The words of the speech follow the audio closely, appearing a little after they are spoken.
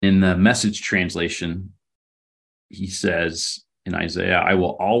In the Message translation, he says in Isaiah, I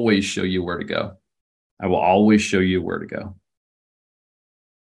will always show you where to go. I will always show you where to go.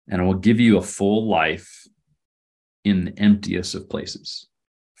 And I will give you a full life in the emptiest of places,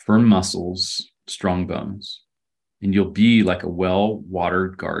 firm muscles, strong bones. And you'll be like a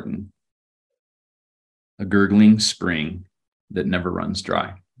well-watered garden, a gurgling spring that never runs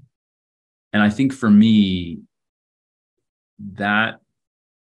dry. And I think for me, that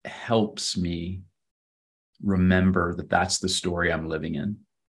helps me remember that that's the story I'm living in,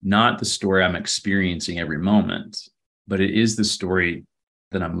 not the story I'm experiencing every moment, but it is the story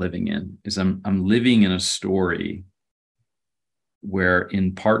that I'm living in. Is I'm living in a story where,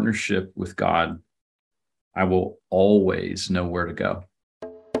 in partnership with God, I will always know where to go.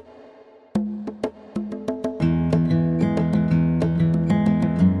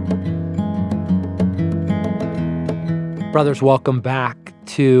 Brothers, welcome back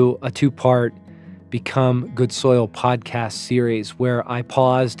to a two-part Become Good Soil podcast series where I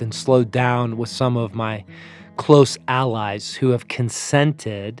paused and slowed down with some of my close allies who have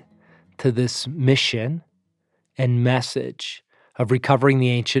consented to this mission and message of recovering the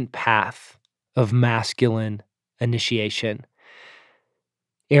ancient path of masculine initiation.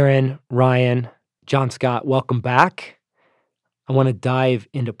 Aaron, Ryan, John Scott, welcome back. I want to dive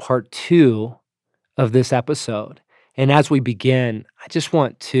into part 2 of this episode. And as we begin, I just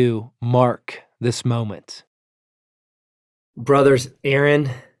want to mark this moment. Brothers Aaron,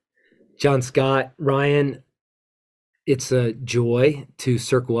 John Scott, Ryan, it's a joy to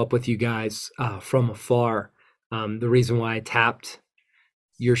circle up with you guys from afar. The reason why I tapped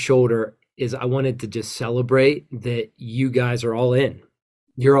your shoulder is I wanted to just celebrate that you guys are all in.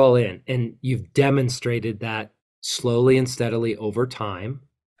 You're all in, and you've demonstrated that slowly and steadily over time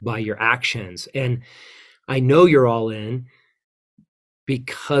by your actions. And I know you're all in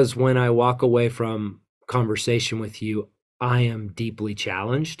because when I walk away from conversation with you, I am deeply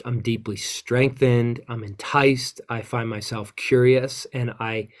challenged. I'm deeply strengthened. I'm enticed. I find myself curious, and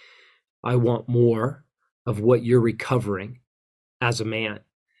I want more of what you're recovering as a man.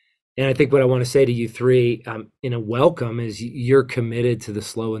 And I think what I want to say to you three in a welcome is you're committed to the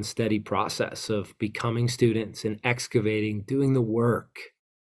slow and steady process of becoming students and excavating, doing the work,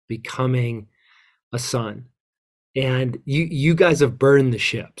 becoming a son. And you guys have burned the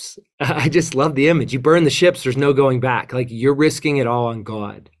ships. I just love the image. You burn the ships, there's no going back. Like, you're risking it all on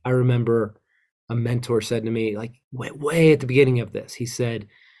God. I remember a mentor said to me, like, way at the beginning of this, he said,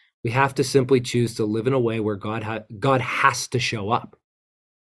 we have to simply choose to live in a way where God has to show up.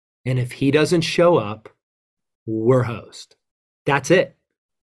 And if he doesn't show up, we're host. That's it.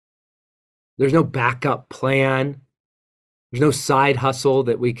 There's no backup plan. There's no side hustle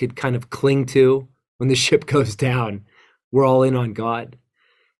that we could kind of cling to. When the ship goes down, we're all in on God.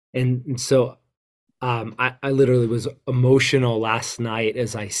 And so I literally was emotional last night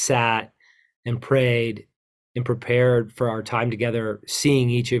as I sat and prayed and prepared for our time together,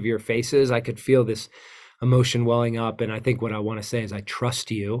 seeing each of your faces. I could feel this emotion welling up. And I think what I want to say is I trust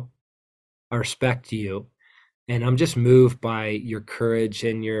you, I respect you, and I'm just moved by your courage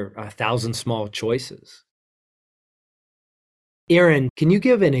and your 1,000 small choices. Aaron, can you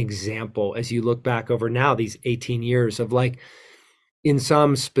give an example as you look back over now these 18 years of, like, in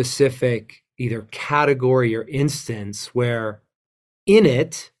some specific either category or instance where in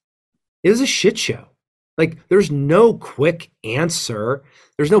it was a shit show? Like, there's no quick answer.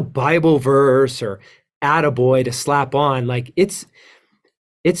 There's no Bible verse or attaboy to slap on. Like, it's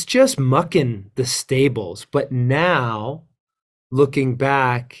just mucking the stables. But now, looking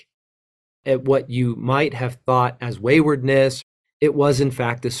back at what you might have thought as waywardness, it was in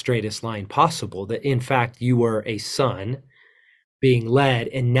fact the straightest line possible, that in fact you were a son being led,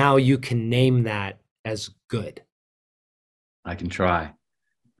 and now you can name that as good. I can try.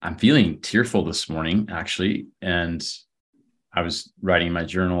 I'm feeling tearful this morning, actually. And I was writing in my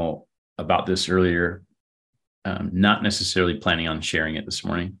journal about this earlier, not necessarily planning on sharing it this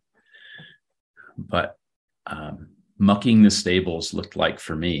morning, but mucking the stables looked like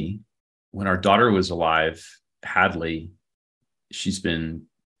for me when our daughter was alive, Hadley. She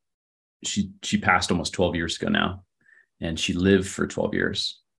passed almost 12 years ago now, and she lived for 12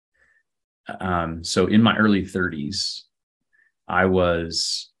 years. So in my early 30s, I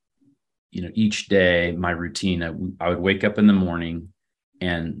was, each day, my routine, I would wake up in the morning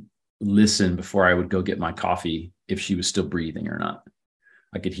and listen before I would go get my coffee if she was still breathing or not.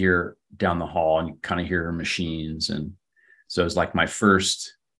 I could hear down the hall and kind of hear her machines. And so it was like my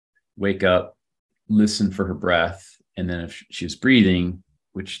first wake up, listen for her breath. And then if she was breathing,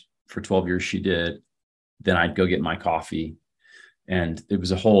 which for 12 years she did, then I'd go get my coffee. And it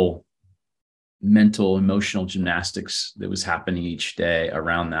was a whole mental, emotional gymnastics that was happening each day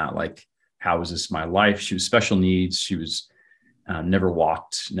around that. Like, how was this my life? She was special needs. She was never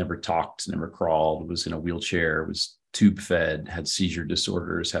walked, never talked, never crawled, was in a wheelchair, was tube fed, had seizure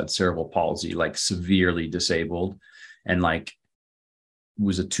disorders, had cerebral palsy, like severely disabled, and like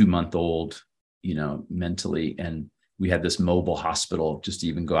was a 2-month old, mentally. And we had this mobile hospital just to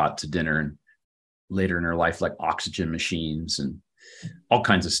even go out to dinner, and later in her life, like oxygen machines and all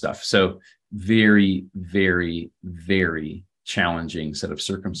kinds of stuff. So very, very, very challenging set of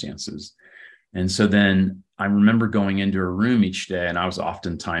circumstances. And so then I remember going into her room each day, and I was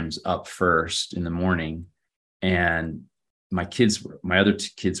oftentimes up first in the morning. And my other two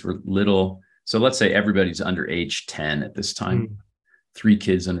kids were little. So let's say everybody's under age 10 at this time. Mm. 3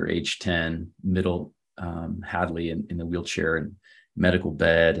 kids under age 10, middle, Hadley in the wheelchair and medical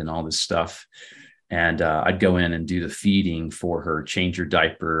bed and all this stuff. And I'd go in and do the feeding for her, change her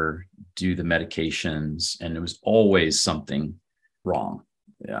diaper, do the medications. And it was always something wrong.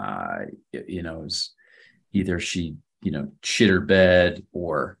 It was either she, shit her bed,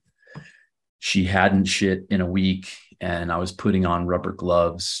 or she hadn't shit in a week. And I was putting on rubber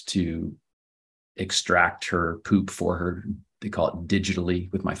gloves to extract her poop for her. They call it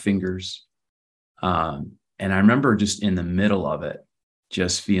digitally, with my fingers. And I remember just in the middle of it,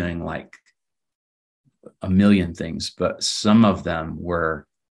 just feeling like a million things, but some of them were,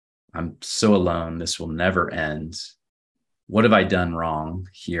 I'm so alone. This will never end. What have I done wrong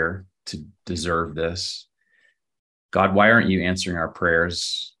here to deserve this? God, why aren't you answering our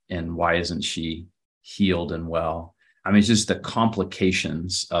prayers? And why isn't she healed and well? I mean, it's just the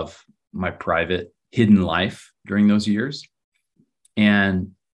complications of my private hidden life during those years.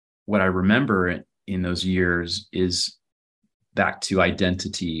 And what I remember in those years is back to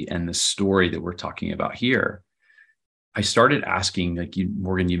identity and the story that we're talking about here. I started asking, like you,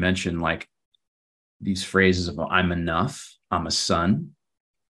 Morgan, you mentioned like these phrases of I'm enough, I'm a son.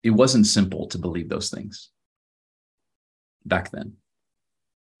 It wasn't simple to believe those things back then.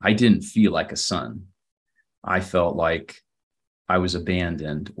 I didn't feel like a son. I felt like I was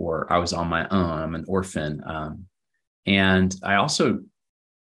abandoned, or I was on my own. I'm an orphan. And I also,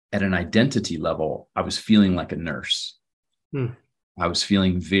 at an identity level, I was feeling like a nurse. I was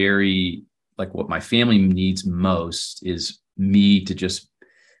feeling very like what my family needs most is me to just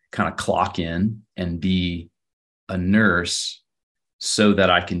kind of clock in and be a nurse so that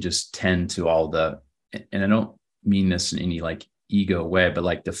I can just tend to all the, and I don't mean this in any like ego way, but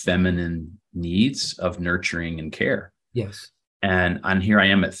like the feminine needs of nurturing and care. Yes. And here I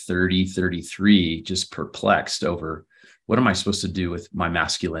am at 30, 33, just perplexed over what am I supposed to do with my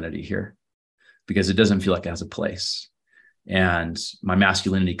masculinity here? Because it doesn't feel like it has a place. And my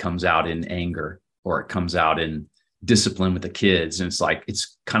masculinity comes out in anger, or it comes out in discipline with the kids. And it's like,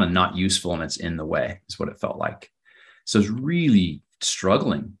 it's kind of not useful and it's in the way, is what it felt like. So it's really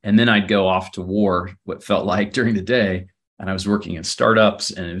struggling. And then I'd go off to war, what felt like during the day. And I was working in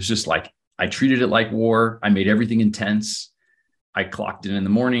startups, and it was just like, I treated it like war. I made everything intense. I clocked in the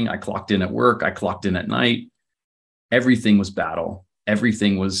morning. I clocked in at work. I clocked in at night. Everything was battle.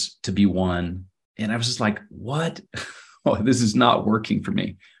 Everything was to be won. And I was just like, what? Oh, this is not working for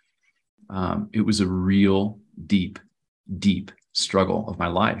me. It was a real deep, deep struggle of my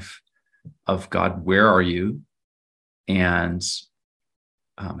life of God, where are you? And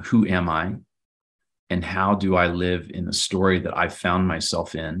who am I? And how do I live in the story that I found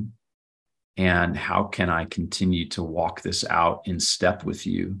myself in? And how can I continue to walk this out in step with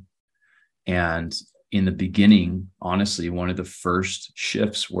you? And in the beginning, honestly, one of the first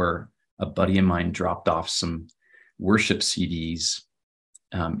shifts where a buddy of mine dropped off some worship CDs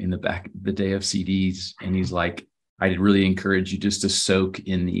in the back the day of CDs. And he's like, I'd really encourage you just to soak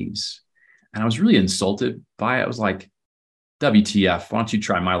in these. And I was really insulted by it. I was like, WTF, why don't you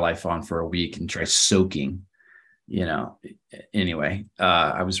try my life on for a week and try soaking? Anyway,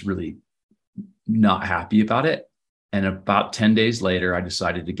 I was really not happy about it. And about 10 days later, I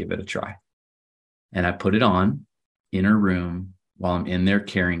decided to give it a try. And I put it on in her room while I'm in there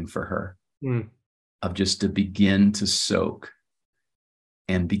caring for her, of just to begin to soak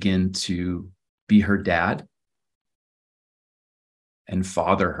and begin to be her dad and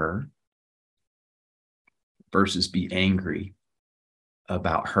father her, versus be angry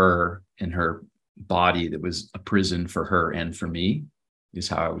about her and her body that was a prison for her and for me, is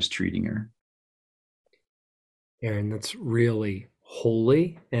how I was treating her. Aaron, that's really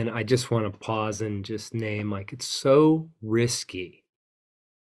holy. And I just want to pause and just name, like, it's so risky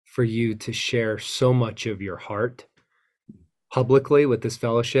for you to share so much of your heart publicly with this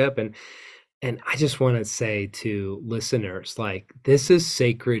fellowship. And And I just want to say to listeners, like, this is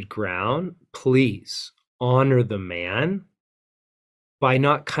sacred ground. Please honor the man by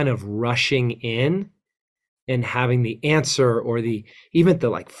not kind of rushing in and having the answer or the even the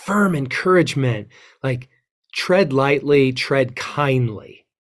like firm encouragement, like tread lightly, tread kindly.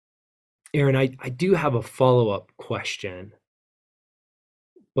 Aaron, I do have a follow-up question.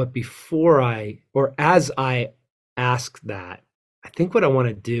 But as I ask that, I think what I want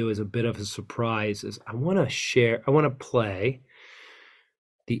to do is a bit of a surprise is I want to play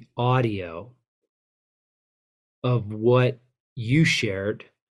the audio of what you shared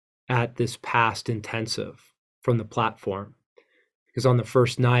at this past intensive from the platform. Because on the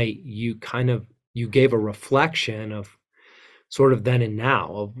first night, you gave a reflection of sort of then and now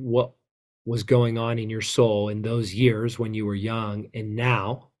of what was going on in your soul in those years when you were young. And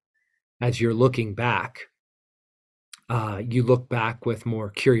now, as you're looking back, you look back with more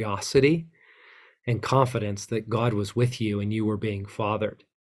curiosity and confidence that God was with you and you were being fathered.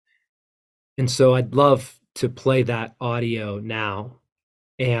 And so I'd love to play that audio now.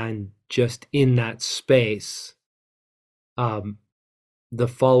 And just in that space, the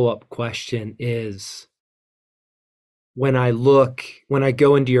follow-up question is, when I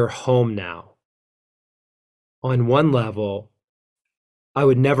go into your home now, on one level, I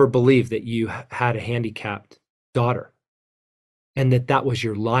would never believe that you had a handicapped daughter and that was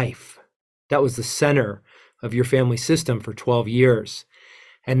your life. That was the center of your family system for 12 years.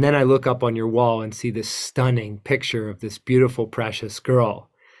 And then I look up on your wall and see this stunning picture of this beautiful, precious girl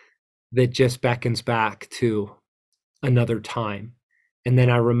that just beckons back to another time. And then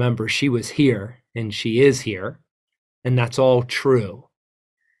I remember she was here and she is here. And that's all true.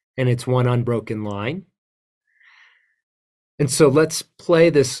 And it's one unbroken line. And so let's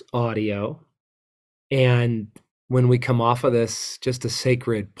play this audio. And when we come off of this, just a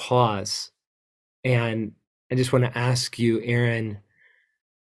sacred pause. And I just want to ask you, Aaron,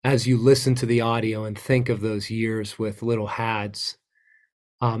 as you listen to the audio and think of those years with little Hads,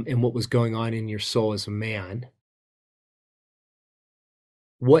 and what was going on in your soul as a man,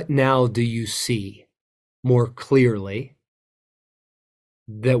 what now do you see more clearly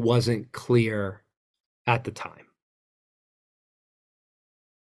that wasn't clear at the time?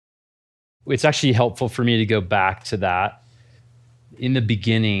 It's actually helpful for me to go back to that. In the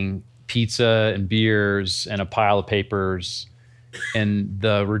beginning, pizza and beers and a pile of papers, and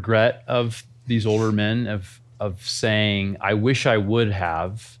the regret of these older men of saying, I wish I would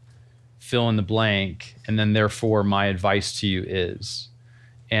have, fill in the blank, and then therefore my advice to you is.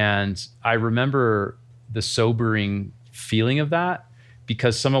 And I remember the sobering feeling of that,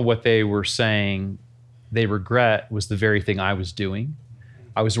 because some of what they were saying they regret was the very thing I was doing.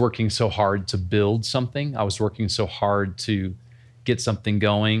 I was working so hard to build something. I was working so hard to get something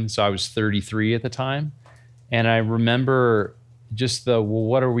going. So I was 33 at the time. And I remember just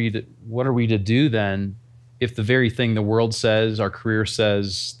what are we to do then if the very thing the world says, our career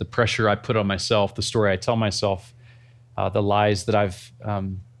says, the pressure I put on myself, the story I tell myself, the lies that I've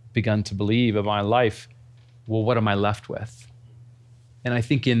begun to believe of my life, well, what am I left with? And I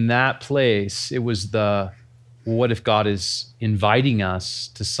think in that place, it was what if God is inviting us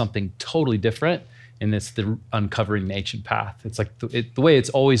to something totally different? And it's the uncovering the ancient path. It's like the way it's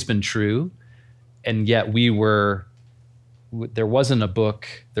always been true. And yet there wasn't a book,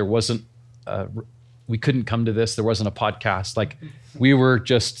 we couldn't come to this, there wasn't a podcast. Like, we were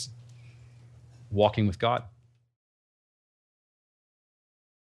just walking with God.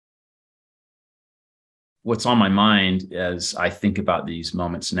 What's on my mind as I think about these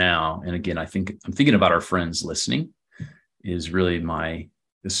moments now, and again, I'm thinking about our friends listening, is really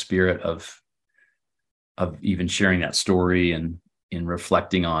the spirit of even sharing that story and in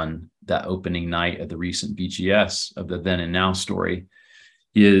reflecting on that opening night of the recent BGS of the then and now story,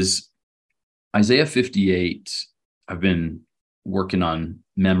 is Isaiah 58. I've been working on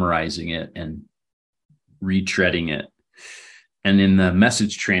memorizing it and retreading it. And in the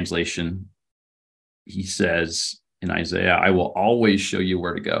Message translation, he says in Isaiah, I will always show you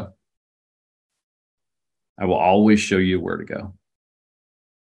where to go. I will always show you where to go.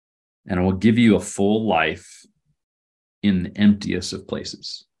 And I will give you a full life in the emptiest of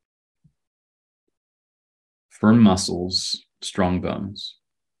places. Firm muscles, strong bones.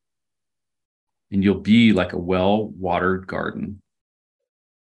 And you'll be like a well-watered garden,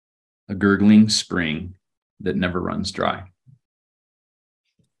 a gurgling spring that never runs dry.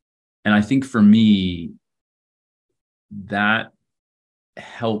 And I think for me, that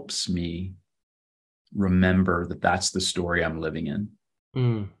helps me remember that that's the story I'm living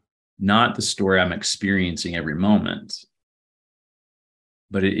in, not the story I'm experiencing every moment,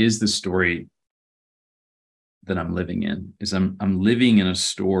 but it is the story that I'm living in. I'm living in a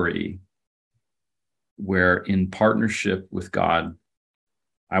story where, in partnership with God,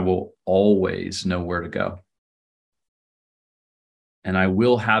 I will always know where to go. And I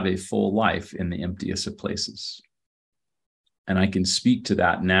will have a full life in the emptiest of places. And I can speak to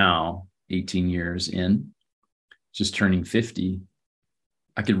that now, 18 years in, just turning 50.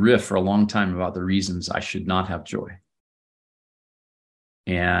 I could riff for a long time about the reasons I should not have joy.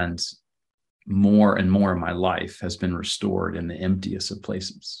 And more of my life has been restored in the emptiest of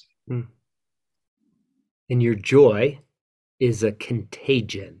places. And your joy is a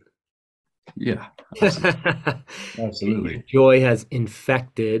contagion. Yeah. Absolutely. Joy has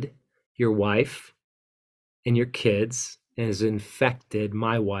infected your wife and your kids, and has infected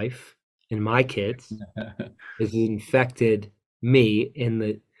my wife and my kids, has infected me in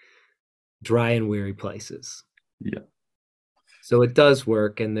the dry and weary places. Yeah. So it does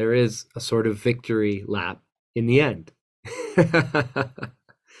work, and there is a sort of victory lap in the end.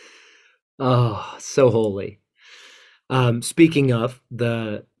 Oh, so holy. Speaking of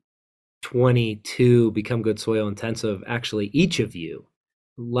the 22 Become Good Soil Intensive, actually, each of you,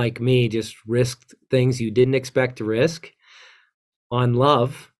 like me, just risked things you didn't expect to risk on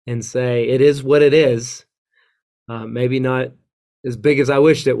love and say, it is what it is. Maybe not as big as I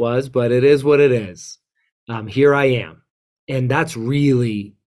wished it was, but it is what it is. Here I am. And that's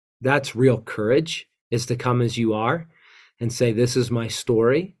real courage, is to come as you are and say, this is my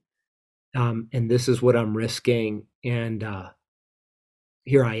story. And this is what I'm risking. And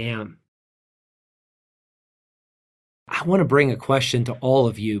here I am. I want to bring a question to all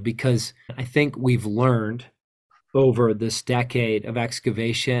of you, because I think we've learned over this decade of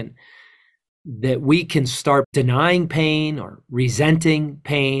excavation that we can start denying pain or resenting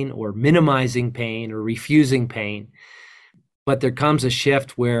pain or minimizing pain or refusing pain. But there comes a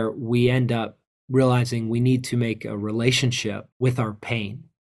shift where we end up realizing we need to make a relationship with our pain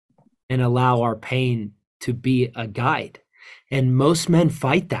and allow our pain to be a guide. And most men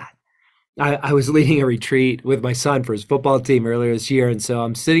fight that. I was leading a retreat with my son for his football team earlier this year. And so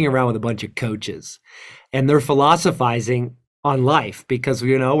I'm sitting around with a bunch of coaches, and they're philosophizing on life because,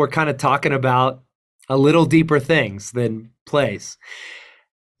 we're kind of talking about a little deeper things than plays.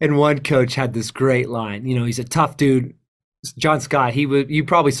 And one coach had this great line. He's a tough dude. John Scott, you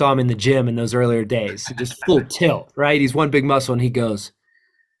probably saw him in the gym in those earlier days, just full tilt, right? He's one big muscle, and he goes,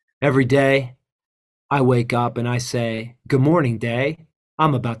 every day I wake up and I say, good morning, day.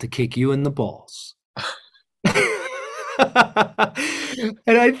 I'm about to kick you in the balls. And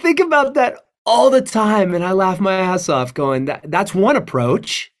I think about that all the time, and I laugh my ass off going, that's one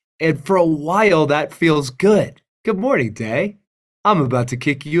approach. And for a while, that feels good. Good morning, day. I'm about to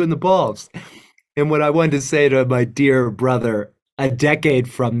kick you in the balls. And what I wanted to say to my dear brother a decade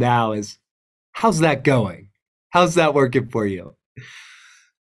from now is, how's that going? How's that working for you?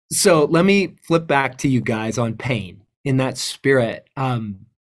 So let me flip back to you guys on pain in that spirit,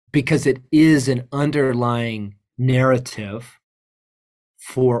 because it is an underlying narrative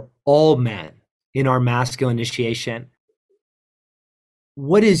for all men in our masculine initiation.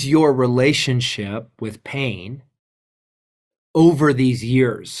 What is your relationship with pain over these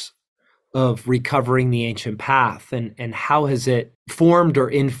years of recovering the ancient path, and how has it formed or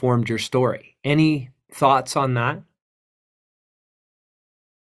informed your story? Any thoughts on that?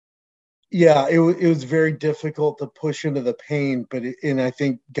 Yeah, it was very difficult to push into the pain, and I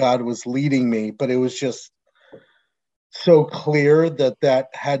think God was leading me, but it was just so clear that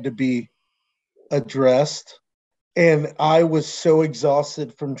had to be addressed. And I was so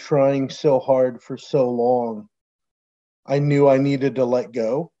exhausted from trying so hard for so long. I knew I needed to let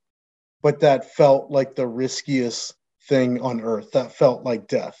go, but that felt like the riskiest thing on earth. That felt like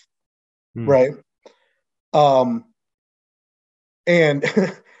death, right? And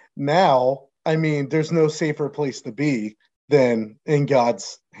now, there's no safer place to be than in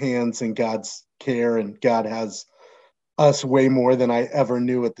God's hands and God's care, and God has us way more than I ever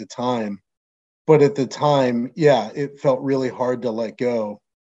knew at the time. But at the time, it felt really hard to let go.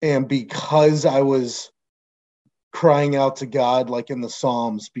 And because I was crying out to God, like in the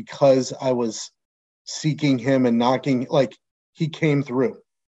Psalms, because I was seeking him and knocking, like he came through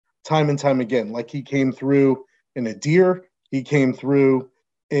time and time again. Like he came through in a deer. He came through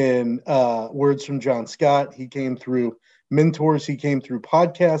in words from John Scott. He came through mentors. He came through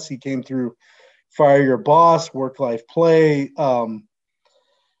podcasts. He came through Fire Your Boss, Work Life Play,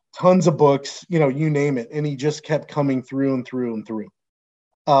 tons of books, you name it. And he just kept coming through and through and through.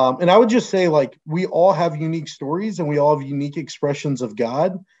 And I would just say, like, we all have unique stories and we all have unique expressions of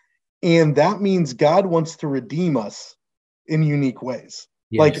God. And that means God wants to redeem us in unique ways.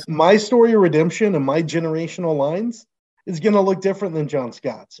 Yes. Like my story of redemption and my generational lines is going to look different than John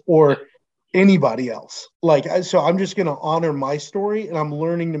Scott's or anybody else. So I'm just going to honor my story, and I'm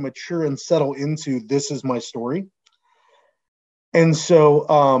learning to mature and settle into this is my story. And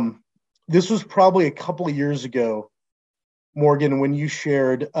so this was probably a couple of years ago, Morgan, when you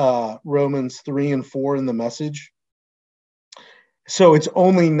shared Romans 3 and 4 in the message. So it's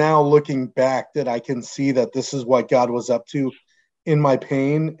only now looking back that I can see that this is what God was up to in my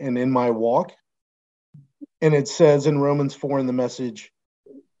pain and in my walk. And it says in Romans 4 in the message,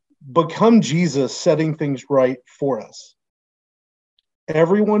 become Jesus setting things right for us.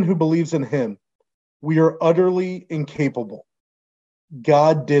 Everyone who believes in him, we are utterly incapable.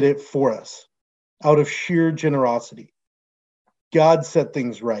 God did it for us out of sheer generosity. God set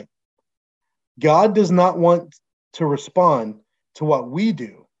things right. God does not want to respond to what we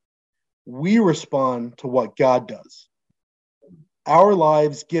do. We respond to what God does. Our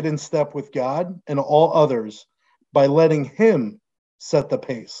lives get in step with God and all others by letting him set the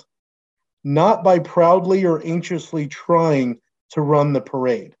pace, not by proudly or anxiously trying to run the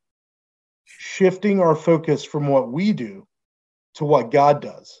parade, shifting our focus from what we do to what God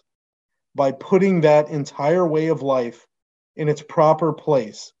does. By putting that entire way of life in its proper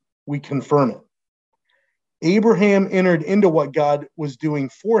place, we confirm it. Abraham entered into what God was doing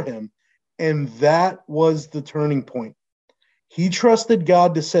for him, and that was the turning point. He trusted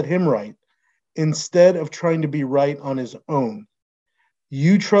God to set him right instead of trying to be right on his own.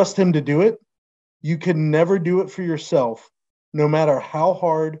 You trust him to do it. You can never do it for yourself, no matter how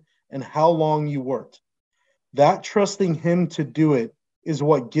hard and how long you worked. That trusting him to do it is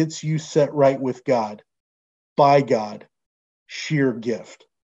what gets you set right with God, by God, sheer gift.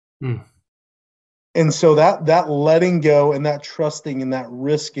 Mm. And so that letting go and that trusting and that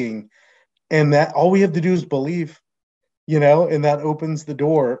risking, and that all we have to do is believe, and that opens the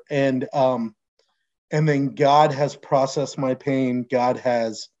door. And then God has processed my pain. God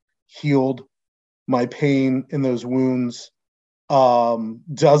has healed my pain in those wounds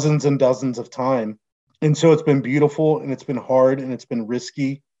dozens and dozens of times. And so it's been beautiful, and it's been hard, and it's been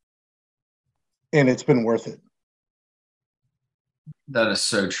risky, and it's been worth it. That is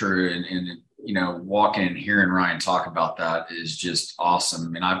so true. And walking and hearing Ryan talk about that is just awesome. I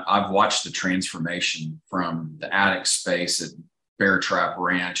mean, I've watched the transformation from the attic space at Bear Trap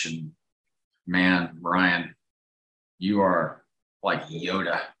Ranch, and man, Ryan, you are like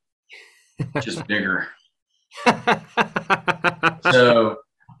Yoda, just bigger. So,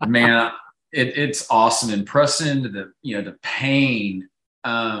 man, it's awesome. And pressing into the pain.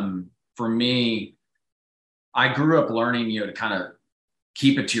 For me, I grew up learning, to kind of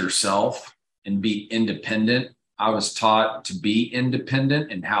keep it to yourself and be independent. I was taught to be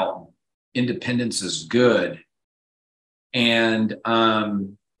independent and how independence is good. And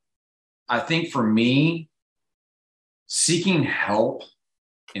I think for me, seeking help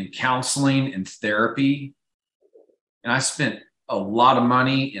in counseling and therapy, and I spent a lot of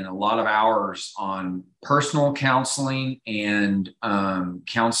money and a lot of hours on personal counseling and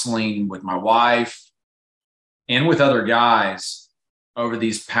counseling with my wife and with other guys over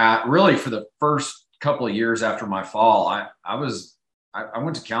these really for the first couple of years after my fall. I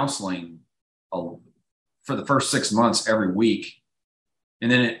went to counseling for the first 6 months every week.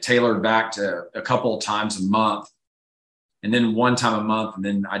 And then it tailored back to a couple of times a month, and then one time a month. And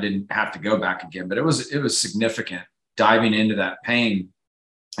then I didn't have to go back again, but it was significant diving into that pain.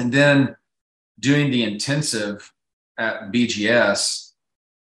 And then doing the intensive at BGS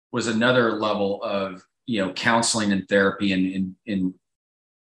was another level of, counseling and therapy and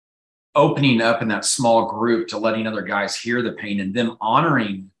opening up in that small group to letting other guys hear the pain and them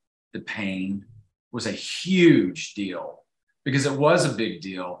honoring the pain was a huge deal, because it was a big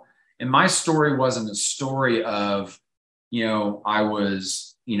deal. And my story wasn't a story of, I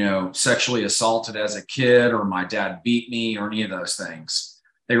was, sexually assaulted as a kid, or my dad beat me, or any of those things.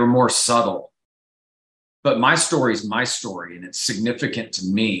 They were more subtle. But my story is my story, and it's significant to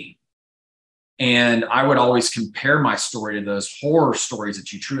me. And I would always compare my story to those horror stories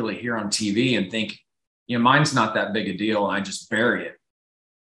that you truly hear on TV and think, mine's not that big a deal, and I just bury it.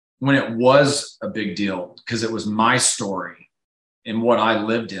 When it was a big deal, because it was my story and what I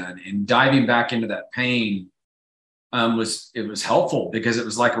lived in. And diving back into that pain was helpful, because it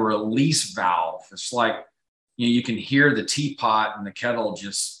was like a release valve. It's like, you can hear the teapot and the kettle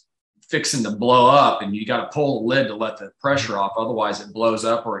just fixing to blow up, and you got to pull the lid to let the pressure off. Otherwise it blows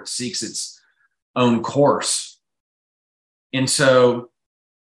up, or it seeks its own course. And so,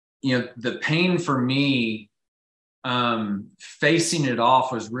 the pain for me, facing it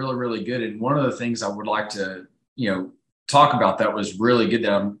off was really, really good. And one of the things I would like to, talk about that was really good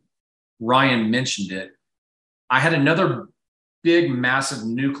that Ryan mentioned it. I had another big, massive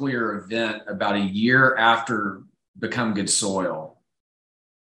nuclear event about a year after Become Good Soil.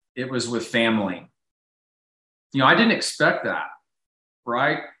 It was with family. I didn't expect that,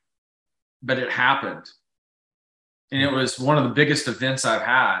 right? But it happened. And it was one of the biggest events I've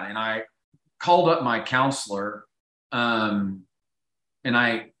had. And I called up my counselor, and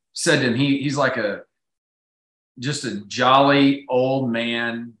I said to him, he's like just a jolly old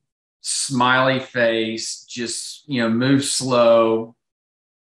man, smiley face, just, moves slow.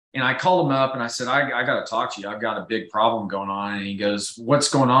 And I called him up and I said, I got to talk to you. I've got a big problem going on. And he goes, what's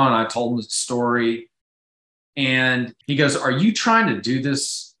going on? I told him the story. And he goes, are you trying to do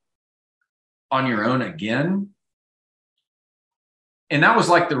this on your own again? And that was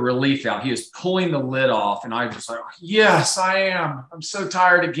like the relief out. He was pulling the lid off. And I was like, yes, I am. I'm so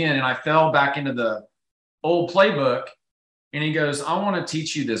tired again. And I fell back into the old playbook. And he goes, I want to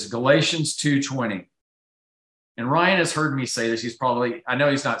teach you this, Galatians 2:20. And Ryan has heard me say this. I know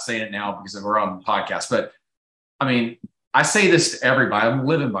he's not saying it now because we're on the podcast, but I mean, I say this to everybody. I'm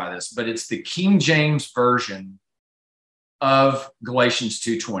living by this, but it's the King James version of Galatians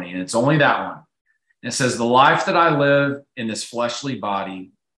 2:20. And it's only that one. And it says, the life that I live in this fleshly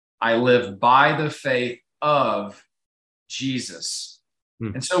body, I live by the faith of Jesus.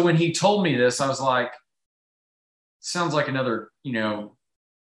 And so when he told me this, I was like, sounds like another,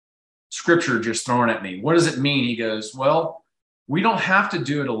 scripture just thrown at me. What does it mean? He goes, well, we don't have to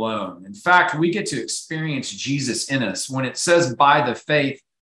do it alone. In fact, we get to experience Jesus in us. When it says by the faith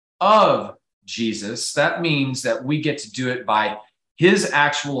of Jesus, that means that we get to do it by his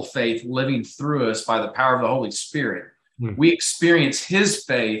actual faith living through us by the power of the Holy Spirit. We experience his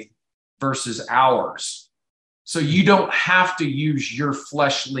faith versus ours. So you don't have to use your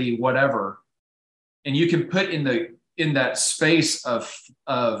fleshly whatever. And you can put in that space of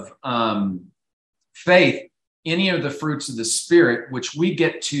faith any of the fruits of the Spirit, which we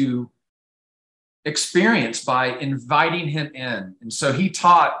get to experience by inviting him in. And so he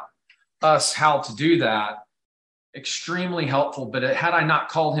taught us how to do that. Extremely helpful. But had I not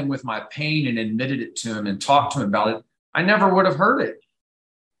called him with my pain and admitted it to him and talked to him about it, I never would have heard it.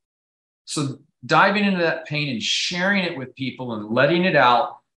 So diving into that pain and sharing it with people and letting it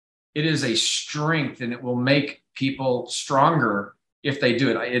out, it is a strength, and it will make people stronger if they do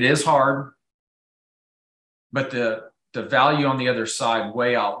it. It is hard, but the value on the other side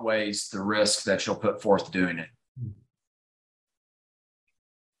way outweighs the risk that you'll put forth doing it.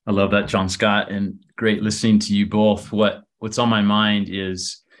 I love that, John Scott, and great listening to you both. What's on my mind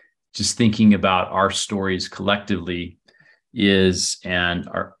is just thinking about our stories collectively and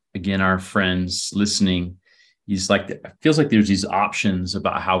our friends listening. It feels like there's these options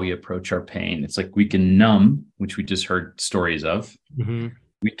about how we approach our pain. It's like we can numb, which we just heard stories of. Mm-hmm.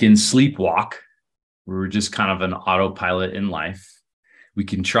 We can sleepwalk, where we're just kind of an autopilot in life. We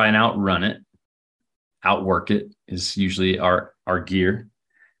can try and outrun it. Outwork it is usually our gear.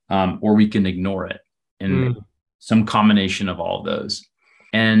 Or we can ignore it. And some combination of all of those.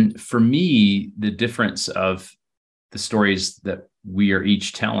 And for me, the difference of the stories that we are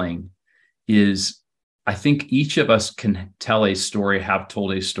each telling is, I think each of us can have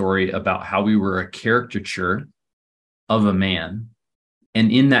told a story about how we were a caricature of a man.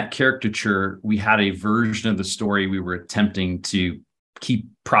 And in that caricature, we had a version of the story we were attempting to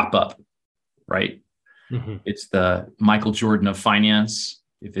prop up, right? Mm-hmm. It's the Michael Jordan of finance.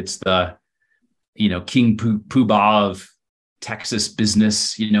 If it's the, King Poobah of Texas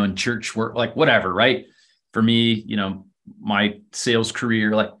business, in church work, like whatever, right? For me, my sales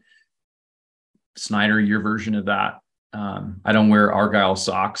career, like Snyder, your version of that. I don't wear Argyle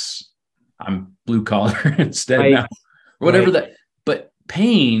socks. I'm blue collar instead now. Whatever that. But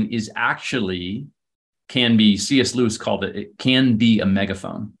pain is can be, C.S. Lewis called it can be a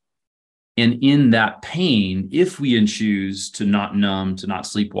megaphone. And in that pain, if we choose to not numb, to not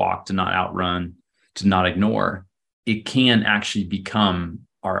sleepwalk, to not outrun, to not ignore, it can actually become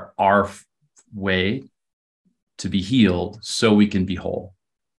our way to be healed so we can be whole.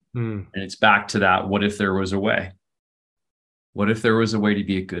 And it's back to that. What if there was a way? What if there was a way to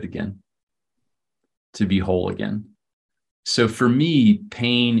be good again? To be whole again? So for me,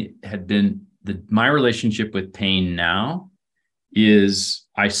 pain had been my relationship with pain now is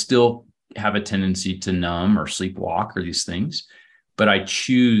I still have a tendency to numb or sleepwalk or these things, but I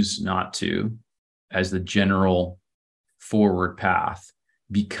choose not to as the general forward path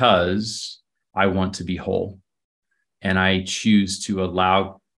because I want to be whole. And I choose to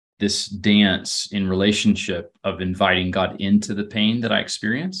allow this dance in relationship of inviting God into the pain that I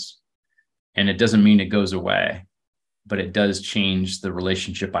experience. And it doesn't mean it goes away. but it does change the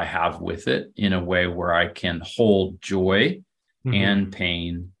relationship I have with it in a way where I can hold joy and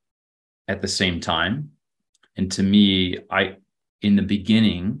pain at the same time. And to me, in the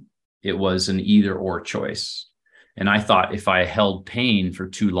beginning, it was an either or choice. And I thought if I held pain for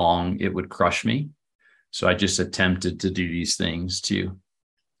too long, it would crush me. So I just attempted to do these things to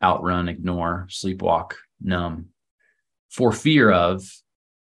outrun, ignore, sleepwalk, numb, for fear of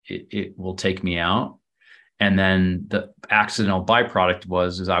it will take me out. And then the accidental byproduct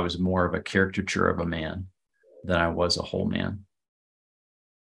was I was more of a caricature of a man than I was a whole man.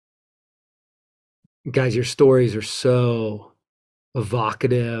 Guys, your stories are so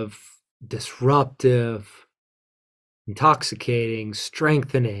evocative, disruptive, intoxicating,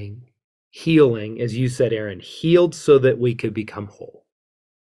 strengthening, healing, as you said, Aaron, healed so that we could become whole.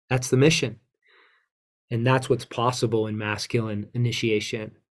 That's the mission. And that's what's possible in masculine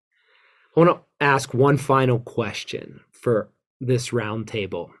initiation. I want to ask one final question for this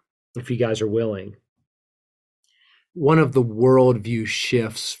roundtable, if you guys are willing. One of the worldview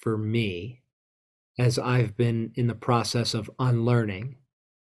shifts for me, as I've been in the process of unlearning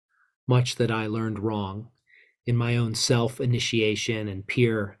much that I learned wrong in my own self-initiation and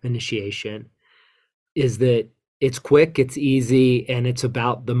peer initiation, is that it's quick, it's easy, and it's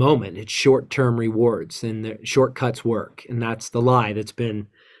about the moment. It's short-term rewards, and the shortcuts work. And that's the lie that's been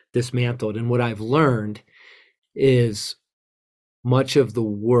dismantled. And what I've learned is much of the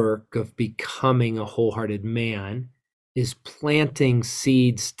work of becoming a wholehearted man is planting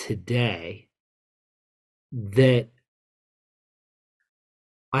seeds today that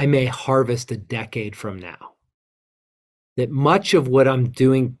I may harvest a decade from now. That much of what I'm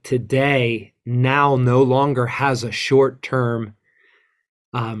doing today now no longer has a short-term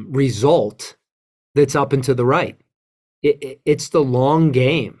result that's up and to the right. It's the long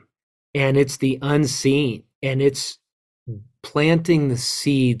game, and it's the unseen, and it's planting the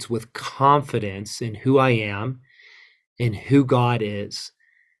seeds with confidence in who I am and who God is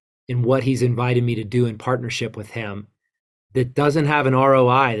and what he's invited me to do in partnership with him, that doesn't have an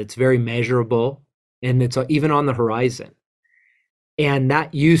ROI that's very measurable, and it's even on the horizon. And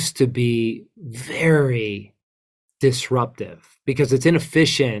that used to be very disruptive because it's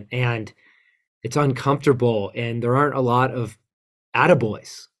inefficient and it's uncomfortable, and there aren't a lot of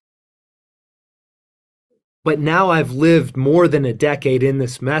attaboys. But now I've lived more than a decade in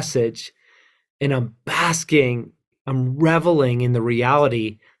this message, and I'm basking, I'm reveling in the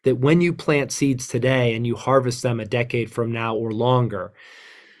reality that when you plant seeds today and you harvest them a decade from now or longer,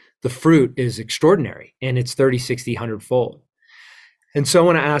 the fruit is extraordinary, and it's 30, 60, 100-fold. And so I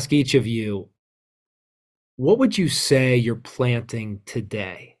want to ask each of you, what would you say you're planting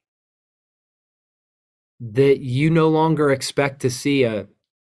today that you no longer expect to see a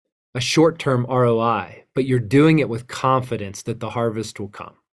short-term ROI, but you're doing it with confidence that the harvest will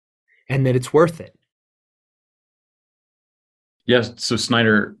come and that it's worth it? Yes. So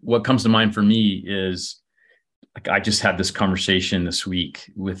Snyder, what comes to mind for me is, like, I just had this conversation this week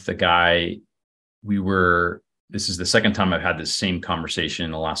with the guy. This is the second time I've had this same conversation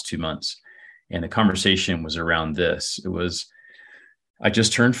in the last 2 months. And the conversation was around this. It was, I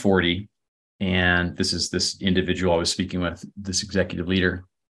just turned 40, and this is this individual I was speaking with, this executive leader.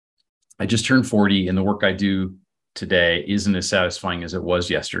 I just turned 40, and the work I do today isn't as satisfying as it was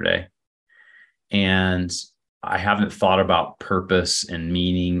yesterday. And I haven't thought about purpose and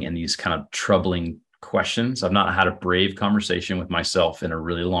meaning and these kind of troubling questions. I've not had a brave conversation with myself in a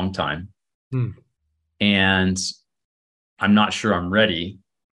really long time. And I'm not sure I'm ready,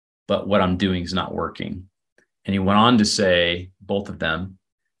 but what I'm doing is not working. And he went on to say, both of them,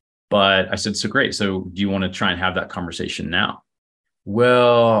 but I said, so great. So do you want to try and have that conversation now?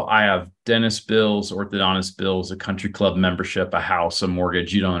 Well, I have dentist bills, orthodontist bills, a country club membership, a house, a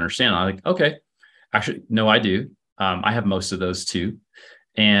mortgage. You don't understand. I'm like, okay, actually, no, I do. I have most of those too.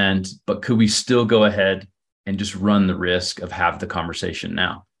 But could we still go ahead and just run the risk of have the conversation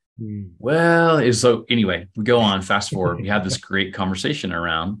now? Well, so anyway, we go on, fast forward. We had this great conversation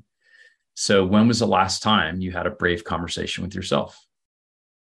around. So when was the last time you had a brave conversation with yourself?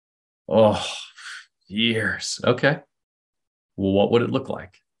 Oh, years. Okay. Well, what would it look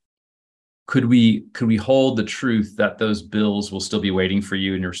like? Could we hold the truth that those bills will still be waiting for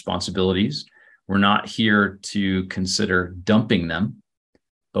you and your responsibilities? We're not here to consider dumping them,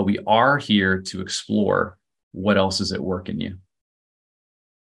 but we are here to explore what else is at work in you.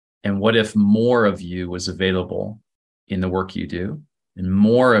 And what if more of you was available in the work you do, and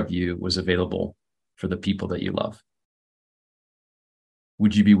more of you was available for the people that you love?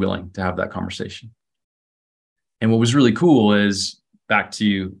 Would you be willing to have that conversation? And what was really cool is, back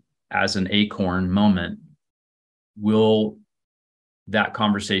to as an acorn moment, will that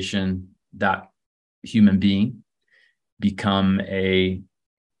conversation, that human being, become a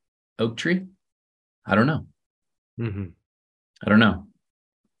oak tree? I don't know. Mm-hmm. I don't know.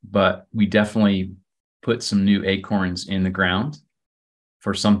 But we definitely put some new acorns in the ground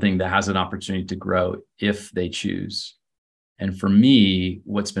for something that has an opportunity to grow if they choose. And for me,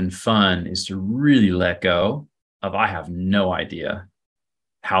 what's been fun is to really let go of, I have no idea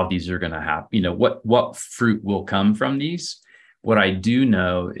how these are going to happen. You know, what fruit will come from these. What I do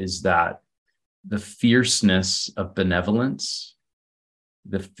know is that the fierceness of benevolence,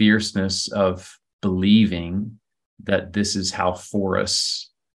 the fierceness of believing that this is how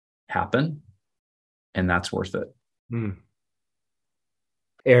forests happen, and that's worth it.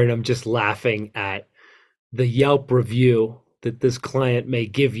 Aaron, I'm just laughing at the Yelp review that this client may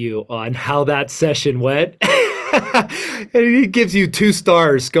give you on how that session went. And he gives you 2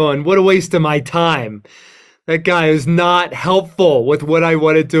 stars going, what a waste of my time. That guy is not helpful with what I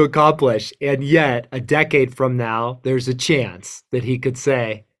wanted to accomplish. And yet, a decade from now, there's a chance that he could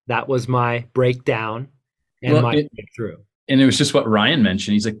say, that was my breakdown and my breakthrough. And it was just what Ryan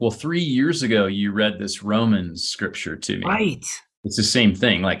mentioned. He's like, well, 3 years ago, you read this Romans scripture to me. Right. It's the same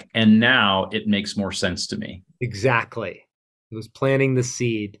thing. Like, and now it makes more sense to me. Exactly. It was planting the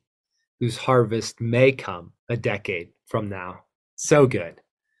seed whose harvest may come a decade from now. So good.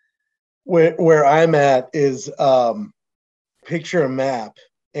 Where I'm at is picture a map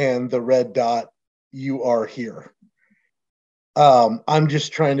and the red dot, you are here. I'm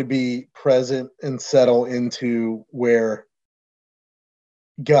just trying to be present and settle into where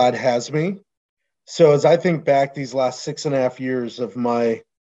God has me. So as I think back these last 6.5 years of my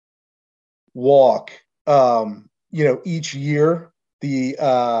walk, each year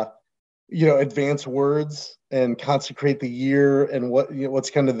the advance words and consecrate the year and what's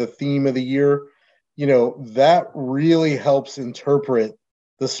kind of the theme of the year, that really helps interpret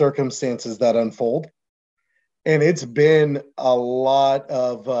the circumstances that unfold. And it's been a lot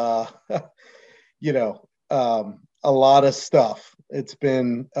of, a lot of stuff. It's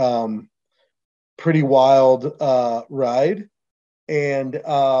been pretty wild ride, and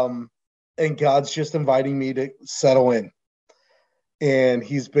God's just inviting me to settle in. And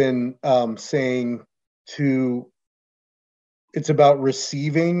he's been saying it's about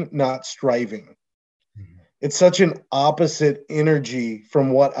receiving, not striving. Mm-hmm. It's such an opposite energy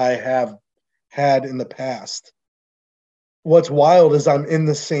from what I have had in the past. What's wild is I'm in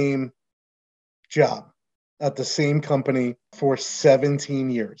the same job at the same company for 17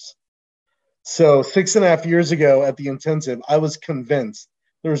 years. So 6.5 years ago at the intensive, I was convinced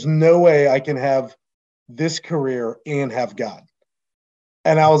there's no way I can have this career and have God.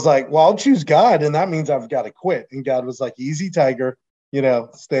 And I was like, well, I'll choose God, and that means I've got to quit. And God was like, easy, tiger,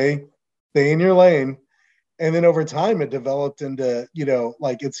 stay in your lane. And then over time, it developed into,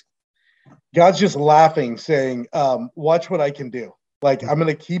 it's God's just laughing, saying, watch what I can do. Like, I'm going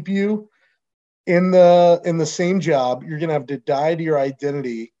to keep you in the same job. You're going to have to die to your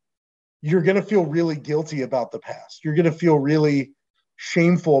identity. You're going to feel really guilty about the past. You're going to feel really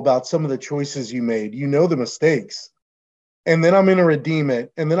shameful about some of the choices you made. The mistakes. And then I'm going to redeem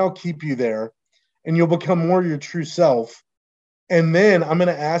it. And then I'll keep you there. And you'll become more your true self. And then I'm going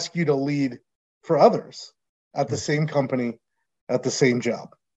to ask you to lead for others at the same company, at the same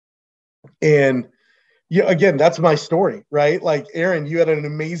job. And again, that's my story, right? Like, Aaron, you had an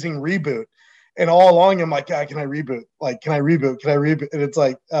amazing reboot. And all along, I'm like, God, can I reboot? Like, can I reboot? Can I reboot? And it's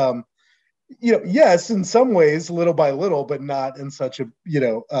like, yes, in some ways, little by little, but not in such a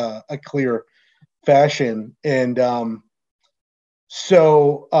clear fashion. And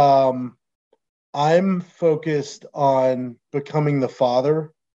so I'm focused on becoming the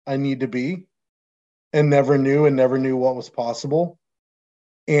father I need to be, and never knew what was possible,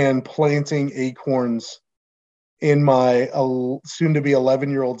 and planting acorns in my soon-to-be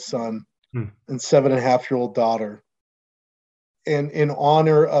 11-year-old son and 7.5-year-old daughter. And in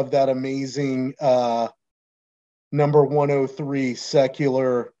honor of that amazing number 103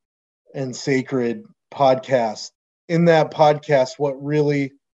 secular and sacred podcast. In that podcast, what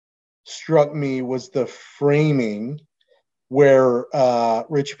really struck me was the framing where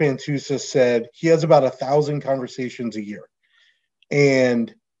Rich Pantusa said he has about 1,000 conversations a year,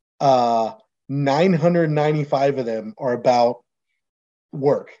 and 995 of them are about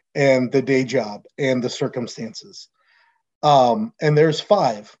work and the day job and the circumstances. And there's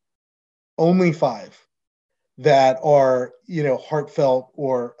only five that are, heartfelt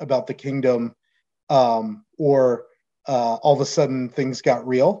or about the kingdom, or all of a sudden things got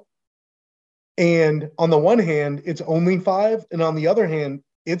real. And on the one hand, it's only 5. And on the other hand,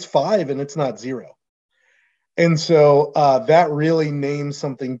 it's 5 and it's not 0. And so that really names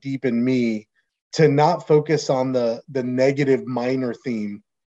something deep in me, to not focus on the negative minor theme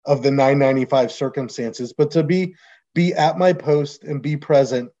of the 995 circumstances, but to be at my post and be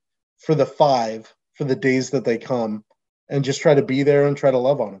present for the 5, for the days that they come, and just try to be there and try to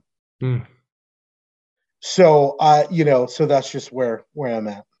love on them. Mm. So so that's just where I'm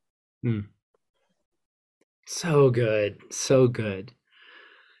at. Mm. So good. So good.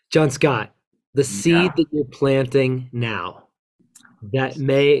 John Scott, the seed that you're planting now that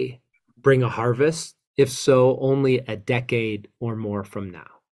may bring a harvest, if so, only a decade or more from now.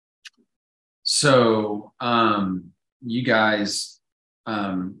 So, you guys,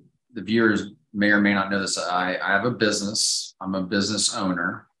 the viewers may or may not know this. I have a business. I'm a business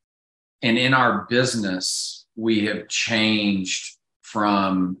owner. And in our business, we have changed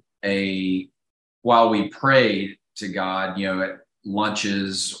from while we prayed to God, at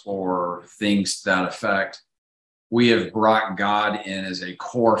lunches or things to that effect, we have brought God in as a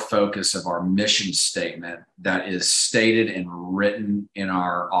core focus of our mission statement that is stated and written in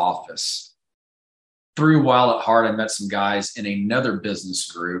our office. Through While at Heart, I met some guys in another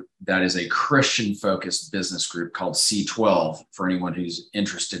business group that is a Christian-focused business group called C12, for anyone who's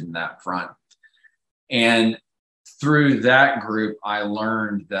interested in that front. And through that group, I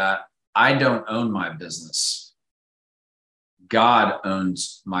learned that I don't own my business. God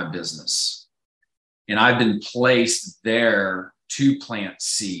owns my business. And I've been placed there to plant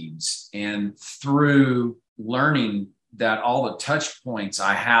seeds. And through learning that all the touch points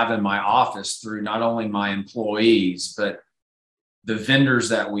I have in my office through not only my employees, but the vendors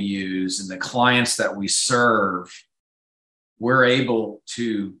that we use and the clients that we serve, we're able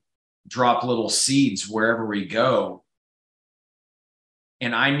to drop little seeds wherever we go.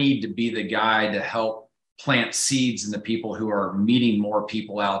 And I need to be the guy to help plant seeds in the people who are meeting more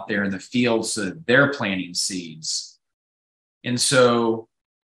people out there in the field so that they're planting seeds. And so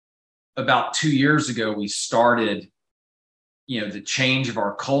about 2 years ago, we started the change of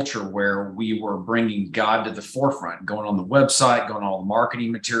our culture where we were bringing God to the forefront, going on the website, going on all the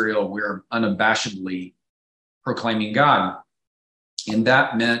marketing material. We're unabashedly proclaiming God. And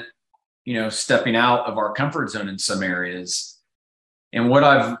that meant, stepping out of our comfort zone in some areas. And what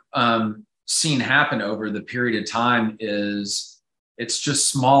I've seen happen over the period of time is it's just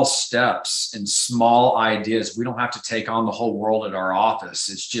small steps and small ideas. We don't have to take on the whole world at our office.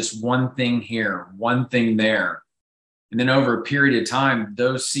 It's just one thing here, one thing there. And then over a period of time,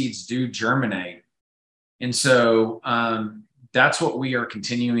 those seeds do germinate. And so that's what we are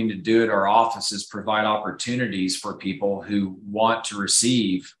continuing to do at our office, is provide opportunities for people who want to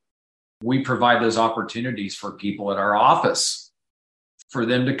receive. We provide those opportunities for people at our office for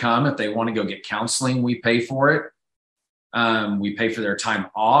them to come. If they want to go get counseling, we pay for it. We pay for their time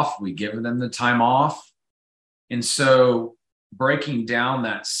off. We give them the time off. And so breaking down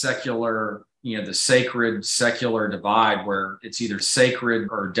that secular, the sacred secular divide where it's either sacred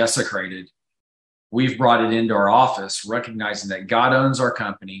or desecrated, we've brought it into our office, recognizing that God owns our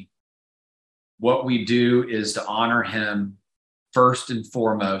company. What we do is to honor him first and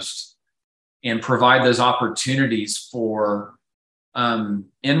foremost and provide those opportunities for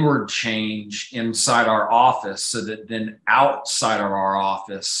inward change inside our office, so that then outside of our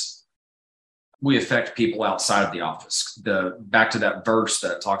office, we affect people outside of the office. Back to that verse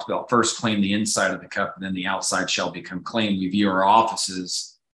that talks about first clean the inside of the cup, and then the outside shall become clean. We view our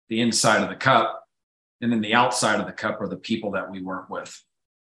offices, the inside of the cup, and then the outside of the cup are the people that we work with.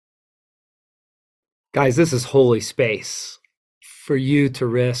 Guys, this is holy space for you to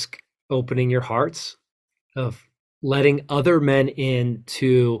risk opening your hearts, of letting other men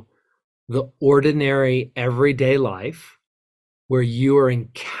into the ordinary everyday life where you are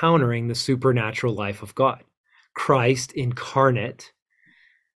encountering the supernatural life of God, Christ incarnate.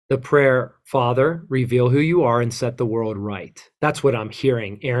 The prayer, Father, reveal who you are and set the world right. That's what I'm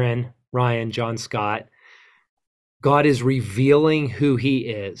hearing. Aaron, Ryan, John Scott. God is revealing who he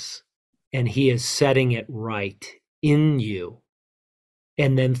is, and he is setting it right in you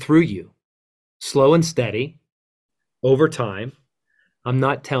and then through you, slow and steady, over time. I'm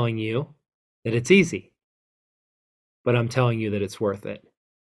not telling you that it's easy, but I'm telling you that it's worth it.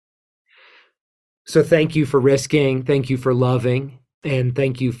 So thank you for risking. Thank you for loving. And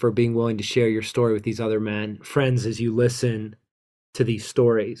thank you for being willing to share your story with these other men. Friends, as you listen to these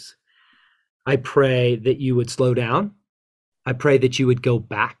stories, I pray that you would slow down. I pray that you would go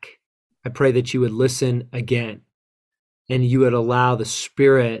back. I pray that you would listen again, and you would allow the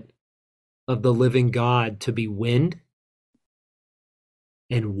Spirit of the living God to be wind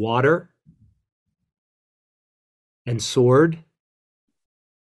and water and sword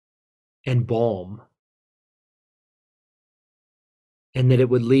and balm and that it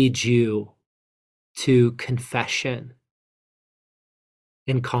would lead you to confession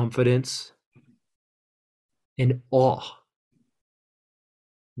and confidence and awe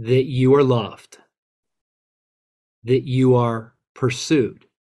that you are loved, that you are pursued,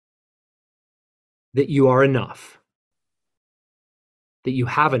 that you are enough, that you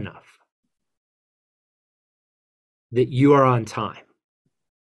have enough, that you are on time.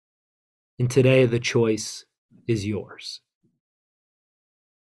 And today the choice is yours.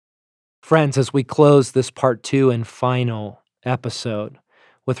 Friends, as we close this part 2 and final episode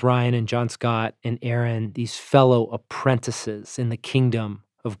with Ryan and John Scott and Aaron, these fellow apprentices in the kingdom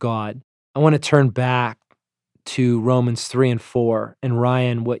of God, I want to turn back to Romans 3 and 4. And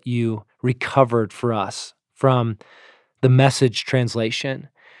Ryan, what you recovered for us from the Message translation.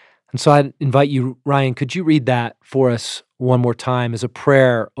 And so I invite you, Ryan, could you read that for us one more time as a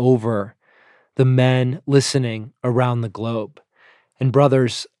prayer over the men listening around the globe? And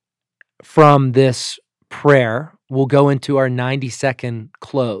brothers, from this prayer, we'll go into our 90-second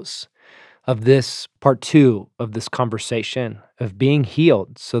close of this part 2 of this conversation of being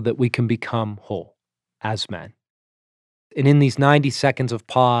healed so that we can become whole as men. And in these 90 seconds of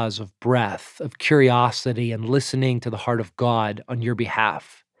pause, of breath, of curiosity, and listening to the heart of God on your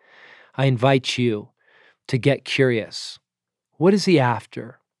behalf, I invite you to get curious. What is he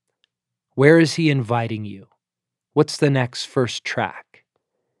after? Where is he inviting you? What's the next first track?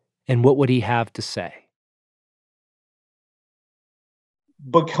 And what would he have to say?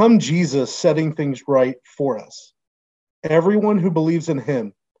 Become Jesus setting things right for us. Everyone who believes in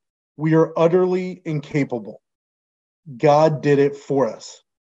him, we are utterly incapable. God did it for us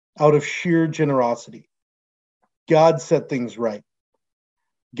out of sheer generosity. God set things right.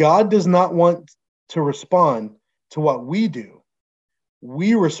 God does not want to respond to what we do.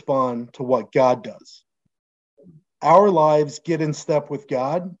 We respond to what God does. Our lives get in step with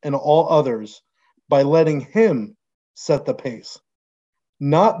God and all others by letting him set the pace,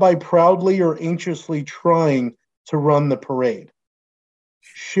 not by proudly or anxiously trying to run the parade,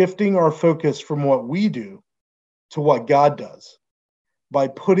 shifting our focus from what we do to what God does. By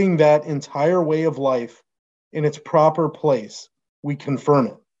putting that entire way of life in its proper place, we confirm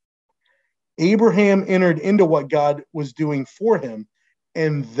it. Abraham entered into what God was doing for him,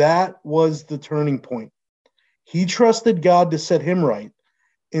 and that was the turning point. He trusted God to set him right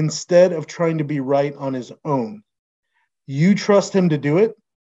instead of trying to be right on his own. You trust him to do it.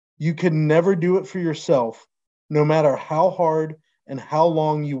 You can never do it for yourself, no matter how hard and how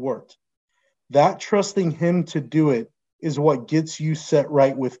long you worked. That trusting him to do it is what gets you set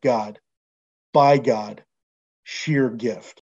right with God, by God, sheer gift.